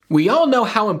We all know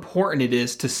how important it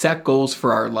is to set goals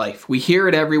for our life. We hear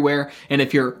it everywhere, and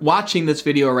if you're watching this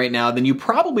video right now, then you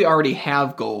probably already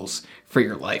have goals for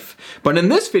your life. But in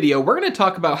this video, we're going to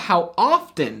talk about how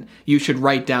often you should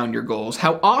write down your goals,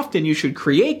 how often you should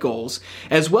create goals,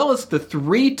 as well as the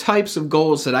 3 types of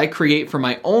goals that I create for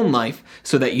my own life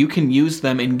so that you can use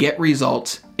them and get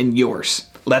results in yours.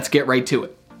 Let's get right to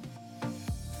it.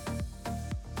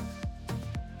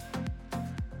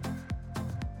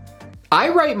 I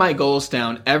write my goals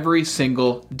down every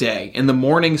single day, in the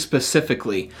morning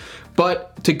specifically.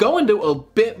 But to go into a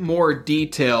bit more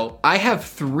detail, I have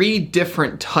 3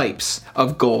 different types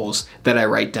of goals that I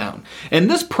write down. And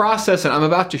this process that I'm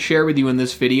about to share with you in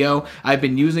this video, I've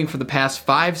been using for the past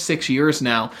 5-6 years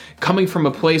now, coming from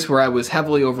a place where I was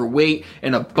heavily overweight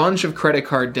and a bunch of credit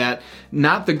card debt,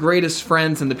 not the greatest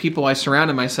friends and the people I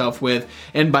surrounded myself with.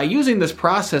 And by using this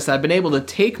process, I've been able to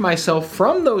take myself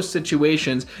from those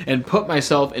situations and put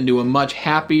myself into a much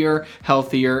happier,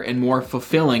 healthier, and more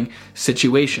fulfilling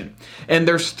situation. And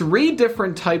there's 3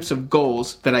 different types of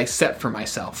goals that I set for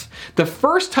myself. The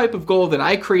first type of goal that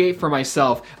I create for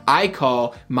myself, I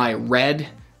call my red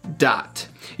dot.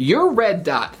 Your red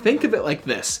dot, think of it like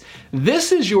this.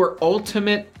 This is your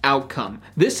ultimate outcome.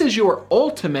 This is your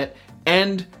ultimate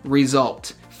end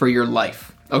result for your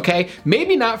life, okay?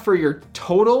 Maybe not for your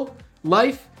total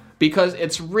life, because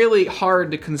it's really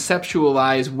hard to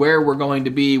conceptualize where we're going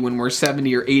to be when we're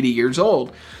 70 or 80 years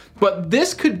old. But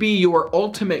this could be your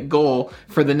ultimate goal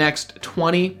for the next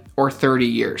 20 or 30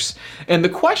 years. And the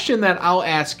question that I'll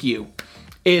ask you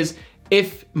is,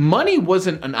 if money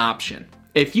wasn't an option,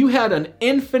 if you had an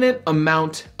infinite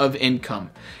amount of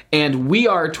income, and we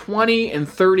are 20 and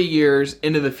 30 years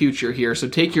into the future here, so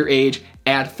take your age,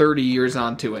 add 30 years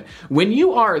onto it. When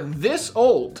you are this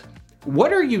old,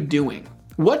 what are you doing?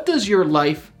 What does your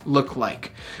life look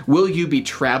like? Will you be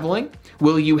traveling?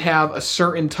 Will you have a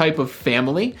certain type of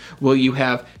family? Will you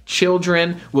have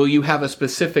children? Will you have a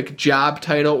specific job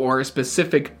title or a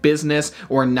specific business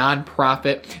or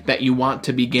nonprofit that you want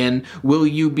to begin? Will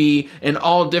you be in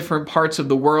all different parts of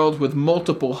the world with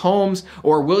multiple homes?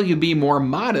 Or will you be more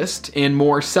modest and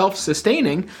more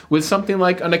self-sustaining with something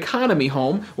like an economy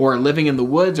home or living in the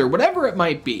woods or whatever it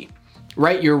might be,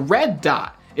 right? Your red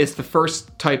dot is the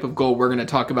first type of goal we're going to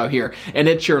talk about here, and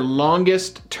it's your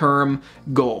longest term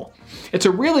goal. It's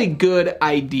a really good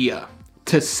idea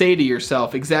to say to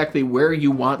yourself exactly where you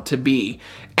want to be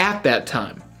at that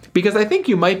time, because I think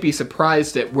you might be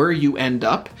surprised at where you end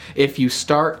up if you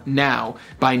start now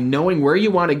by knowing where you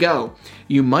want to go.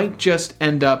 You might just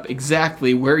end up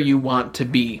exactly where you want to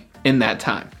be in that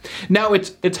time. Now,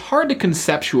 it's hard to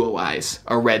conceptualize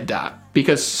a red dot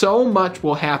because so much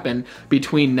will happen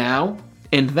between now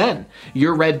and then.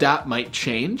 Your red dot might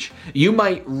change. You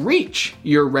might reach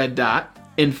your red dot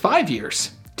in 5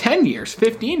 years, 10 years,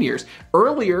 15 years,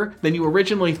 earlier than you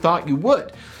originally thought you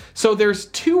would. So there's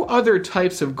 2 other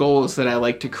types of goals that I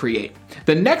like to create.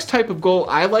 The next type of goal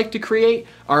I like to create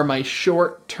are my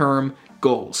short-term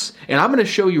goals. And I'm going to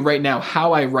show you right now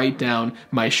how I write down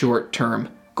my short-term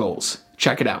goals.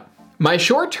 Check it out. My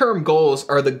short-term goals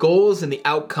are the goals and the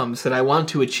outcomes that I want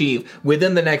to achieve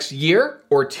within the next year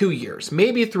or 2 years,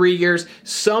 maybe 3 years,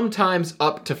 sometimes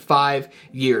up to 5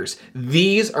 years.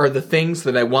 These are the things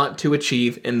that I want to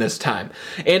achieve in this time.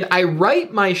 And I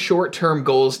write my short-term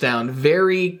goals down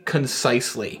very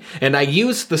concisely. And I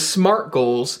use the SMART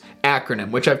goals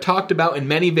acronym, which I've talked about in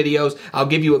many videos. I'll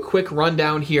give you a quick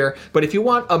rundown here. But if you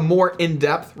want a more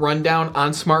in-depth rundown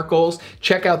on SMART goals,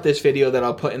 check out this video that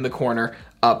I'll put in the corner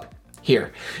up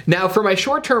here. Now, for my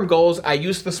short-term goals, I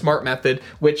use the SMART method,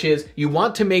 which is you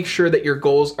want to make sure that your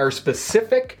goals are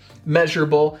specific,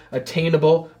 measurable,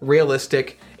 attainable,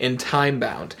 realistic, and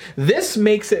time-bound. This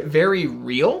makes it very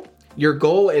real. Your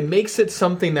goal, it makes it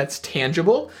something that's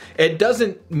tangible. It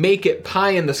doesn't make it pie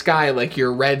in the sky like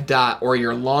your red dot or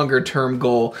your longer term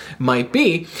goal might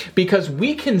be, because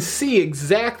we can see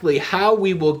exactly how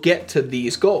we will get to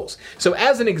these goals. So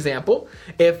as an example,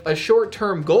 if a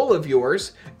short-term goal of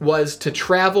yours was to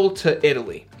travel to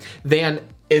Italy, then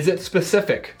is it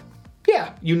specific?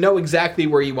 Yeah, you know exactly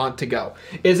where you want to go.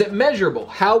 Is it measurable?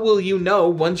 How will you know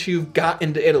once you've got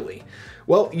into Italy?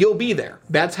 Well, you'll be there.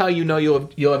 That's how you know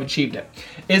you'll have achieved it.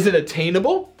 Is it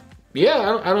attainable?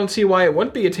 Yeah, I don't see why it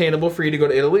wouldn't be attainable for you to go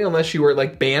to Italy unless you were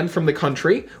like banned from the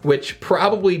country, which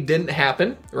probably didn't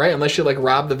happen, right? Unless you like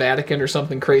robbed the Vatican or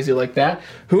something crazy like that.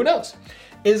 Who knows?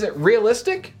 Is it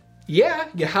realistic? Yeah,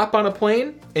 you hop on a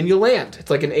plane and you land.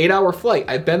 It's like an 8-hour flight.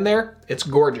 I've been there. It's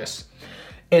gorgeous.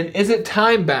 And is it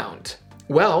time bound?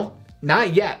 Well,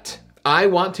 not yet. I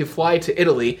want to fly to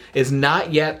Italy is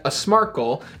not yet a SMART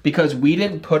goal because we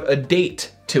didn't put a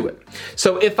date to it.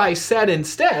 So if I said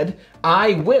instead,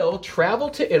 I will travel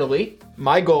to Italy,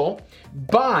 my goal,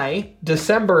 by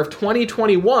December of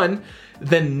 2021,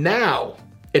 then now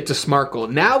it's a SMART goal.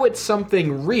 Now it's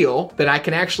something real that I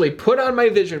can actually put on my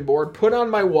vision board, put on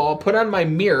my wall, put on my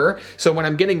mirror. So when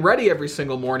I'm getting ready every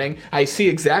single morning, I see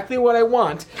exactly what I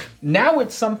want. Now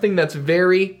it's something that's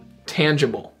very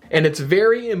tangible. And it's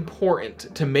very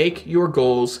important to make your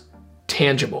goals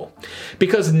tangible.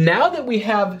 Because now that we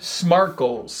have SMART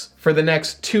goals for the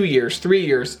next 2 years, 3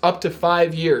 years, up to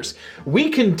 5 years, we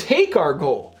can take our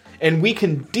goal and we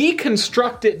can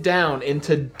deconstruct it down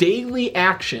into daily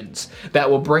actions that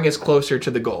will bring us closer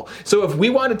to the goal. So if we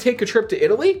want to take a trip to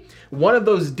Italy, one of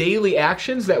those daily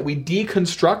actions that we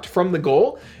deconstruct from the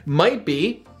goal might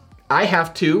be, I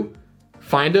have to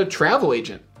find a travel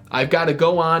agent. I've got to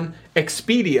go on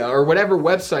Expedia or whatever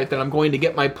website that I'm going to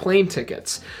get my plane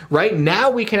tickets. Right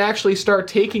now we can actually start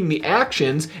taking the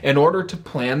actions in order to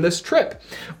plan this trip.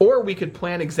 Or we could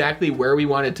plan exactly where we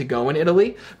wanted to go in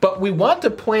Italy, but we want to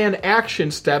plan action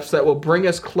steps that will bring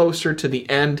us closer to the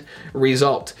end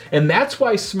result. And that's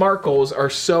why SMART goals are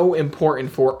so important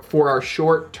for our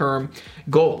short-term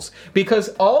goals. Because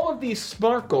all of these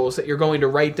SMART goals that you're going to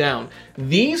write down,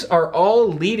 these are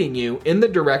all leading you in the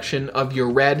direction of your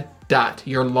red dot,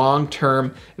 your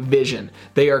long-term vision.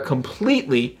 They are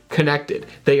completely connected.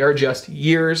 They are just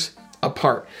years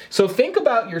apart. So think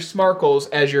about your SMART goals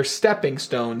as your stepping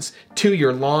stones to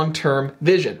your long-term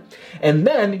vision. And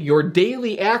then your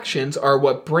daily actions are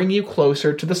what bring you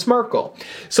closer to the SMART goal.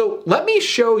 So let me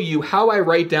show you how I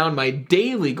write down my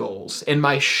daily goals and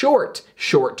my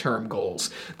short-term goals.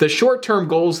 The short-term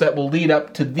goals that will lead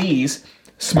up to these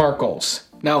SMART goals.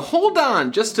 Now hold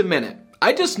on just a minute.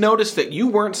 I just noticed that you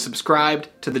weren't subscribed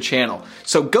to the channel.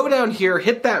 So go down here,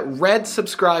 hit that red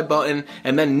subscribe button,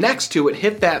 and then next to it,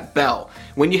 hit that bell.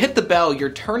 When you hit the bell,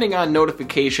 you're turning on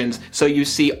notifications so you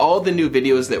see all the new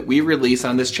videos that we release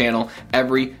on this channel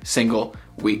every single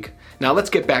week. Now let's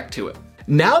get back to it.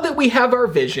 Now that we have our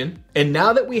vision, and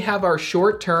now that we have our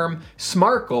short-term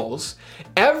SMART goals,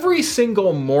 every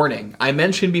single morning, I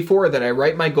mentioned before that I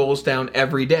write my goals down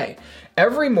every day.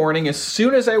 Every morning, as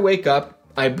soon as I wake up,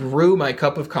 I brew my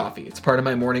cup of coffee. It's part of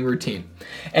my morning routine.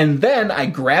 And then I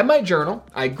grab my journal,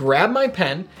 I grab my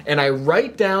pen, and I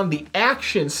write down the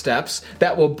action steps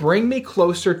that will bring me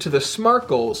closer to the SMART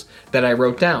goals that I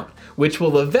wrote down, which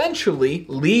will eventually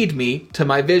lead me to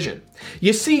my vision.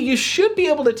 You see, you should be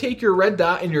able to take your red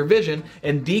dot in your vision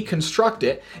and deconstruct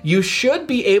it. You should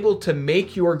be able to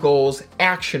make your goals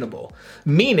actionable,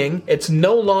 meaning it's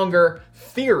no longer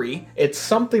theory, it's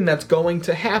something that's going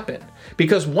to happen.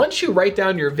 Because once you write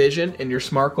down your vision and your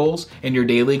SMART goals and your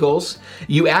daily goals,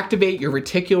 you activate your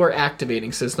reticular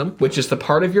activating system, which is the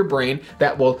part of your brain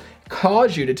that will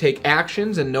cause you to take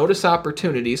actions and notice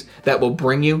opportunities that will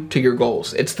bring you to your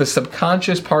goals. It's the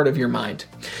subconscious part of your mind.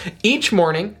 Each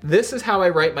morning, this is how I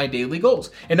write my daily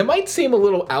goals. And it might seem a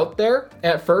little out there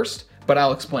at first, but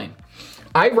I'll explain.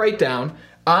 I write down,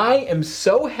 I am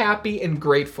so happy and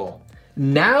grateful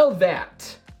now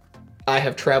that I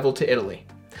have traveled to Italy.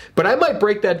 But I might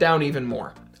break that down even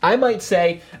more. I might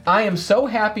say, I am so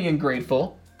happy and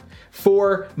grateful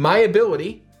for my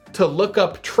ability to look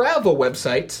up travel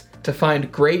websites to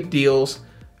find great deals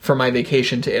for my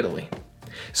vacation to Italy.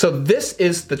 So this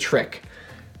is the trick.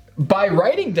 By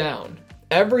writing down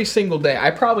every single day,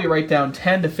 I probably write down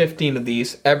 10 to 15 of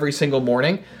these every single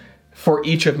morning for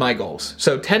each of my goals.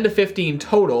 So 10 to 15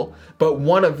 total, but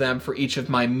one of them for each of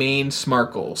my main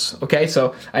SMART goals. Okay,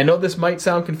 so I know this might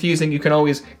sound confusing. You can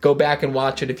always go back and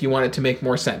watch it if you want it to make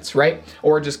more sense, right?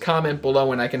 Or just comment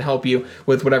below and I can help you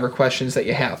with whatever questions that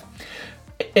you have.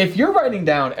 If you're writing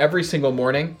down every single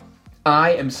morning,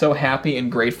 I am so happy and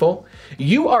grateful,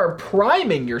 you are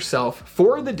priming yourself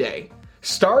for the day,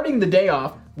 starting the day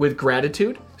off with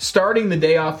gratitude, starting the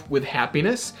day off with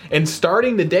happiness, and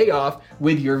starting the day off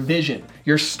with your vision.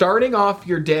 You're starting off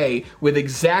your day with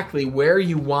exactly where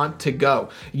you want to go.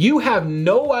 You have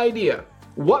no idea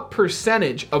what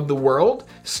percentage of the world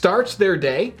starts their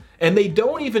day and they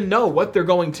don't even know what they're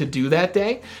going to do that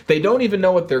day. They don't even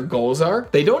know what their goals are.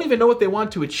 They don't even know what they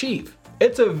want to achieve.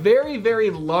 It's a very,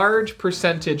 very large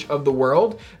percentage of the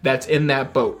world that's in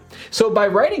that boat. So by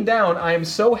writing down, I am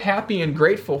so happy and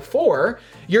grateful for,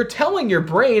 you're telling your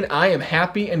brain, I am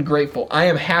happy and grateful. I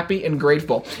am happy and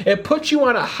grateful. It puts you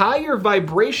on a higher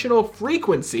vibrational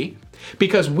frequency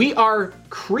because we are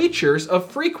creatures of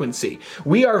frequency.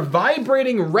 We are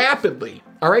vibrating rapidly.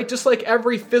 All right, just like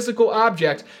every physical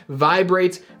object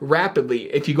vibrates rapidly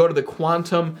if you go to the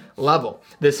quantum level.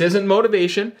 This isn't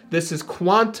motivation, this is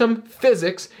quantum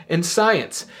physics and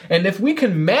science. And if we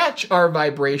can match our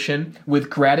vibration with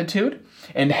gratitude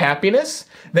and happiness,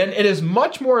 then it is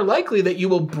much more likely that you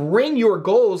will bring your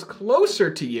goals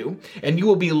closer to you and you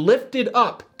will be lifted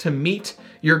up to meet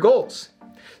your goals.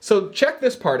 So check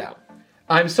this part out.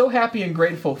 I'm so happy and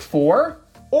grateful for,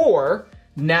 or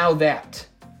now that.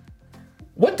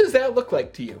 What does that look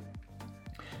like to you?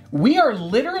 We are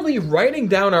literally writing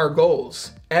down our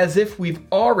goals as if we've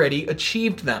already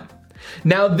achieved them.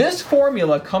 Now, this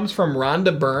formula comes from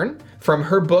Rhonda Byrne from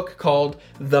her book called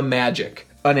The Magic,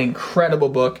 an incredible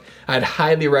book. I'd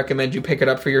highly recommend you pick it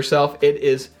up for yourself. It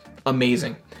is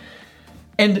amazing.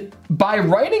 And by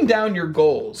writing down your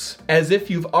goals as if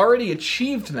you've already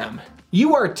achieved them,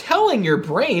 you are telling your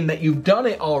brain that you've done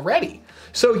it already.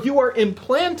 So you are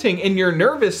implanting in your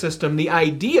nervous system the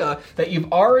idea that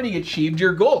you've already achieved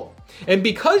your goal. And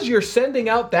because you're sending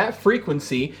out that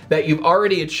frequency that you've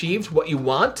already achieved what you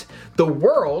want, the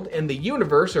world and the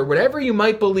universe, or whatever you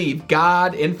might believe,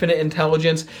 God, infinite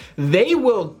intelligence, they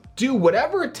will do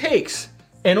whatever it takes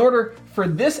in order for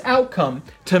this outcome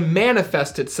to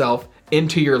manifest itself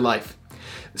into your life.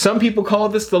 Some people call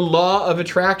this the law of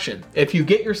attraction. If you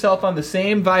get yourself on the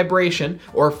same vibration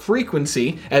or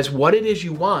frequency as what it is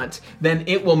you want, then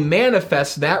it will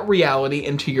manifest that reality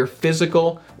into your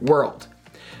physical world.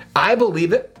 I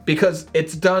believe it because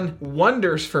it's done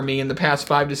wonders for me in the past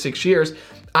 5 to 6 years.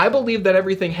 I believe that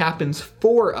everything happens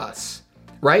for us,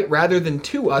 right? Rather than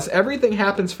to us. Everything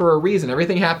happens for a reason.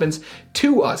 Everything happens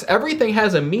to us. Everything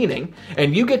has a meaning,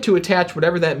 and you get to attach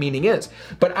whatever that meaning is.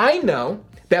 But I know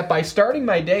that by starting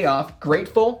my day off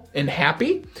grateful and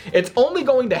happy, it's only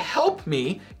going to help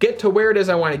me get to where it is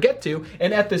I want to get to.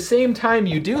 And at the same time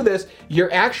you do this,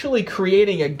 you're actually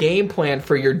creating a game plan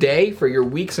for your day, for your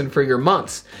weeks, and for your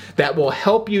months that will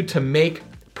help you to make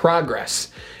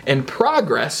progress. And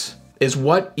progress is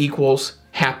what equals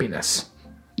happiness.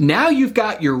 Now you've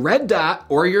got your red dot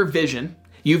or your vision.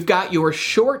 You've got your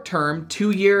short-term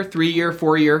 2-year, 3-year,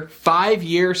 4-year,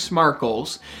 5-year SMART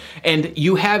goals, and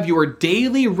you have your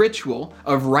daily ritual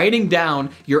of writing down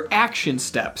your action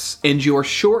steps and your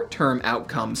short-term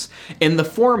outcomes in the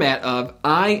format of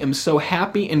I am so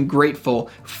happy and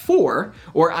grateful for,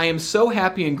 or I am so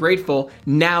happy and grateful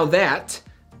now that,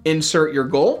 insert your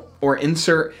goal or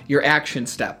insert your action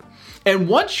step. And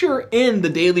once you're in the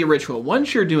daily ritual,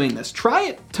 once you're doing this, try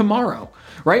it tomorrow,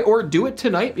 right? Or do it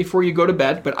tonight before you go to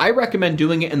bed, but I recommend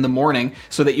doing it in the morning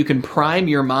so that you can prime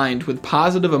your mind with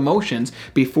positive emotions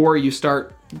before you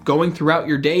start going throughout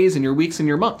your days and your weeks and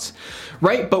your months,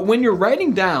 right? But when you're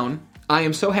writing down, I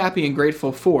am so happy and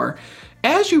grateful for,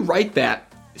 as you write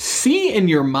that, see in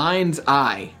your mind's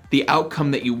eye the outcome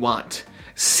that you want.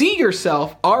 See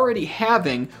yourself already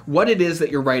having what it is that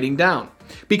you're writing down.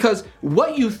 Because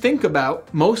what you think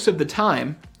about most of the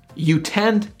time, you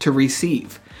tend to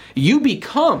receive. You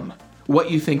become what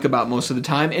you think about most of the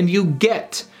time, and you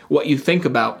get what you think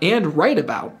about and write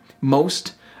about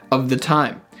most of the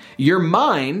time. Your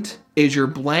mind is your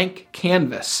blank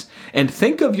canvas, and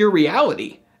think of your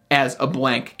reality as a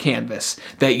blank canvas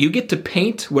that you get to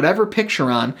paint whatever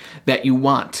picture on that you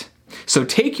want. So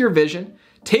take your vision,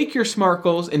 take your SMART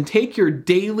goals, and take your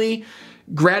daily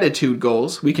gratitude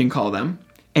goals, we can call them,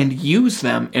 and use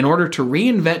them in order to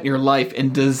reinvent your life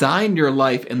and design your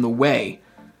life in the way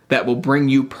that will bring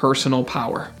you personal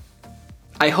power.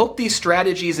 I hope these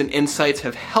strategies and insights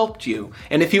have helped you,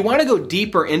 and if you want to go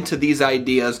deeper into these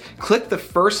ideas, click the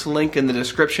first link in the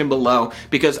description below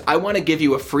because I want to give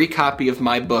you a free copy of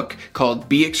my book called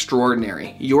Be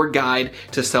Extraordinary, Your Guide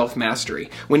to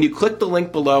Self-Mastery. When you click the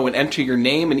link below and enter your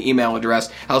name and email address,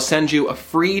 I'll send you a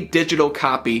free digital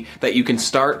copy that you can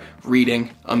start reading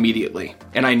immediately,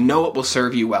 and I know it will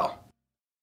serve you well.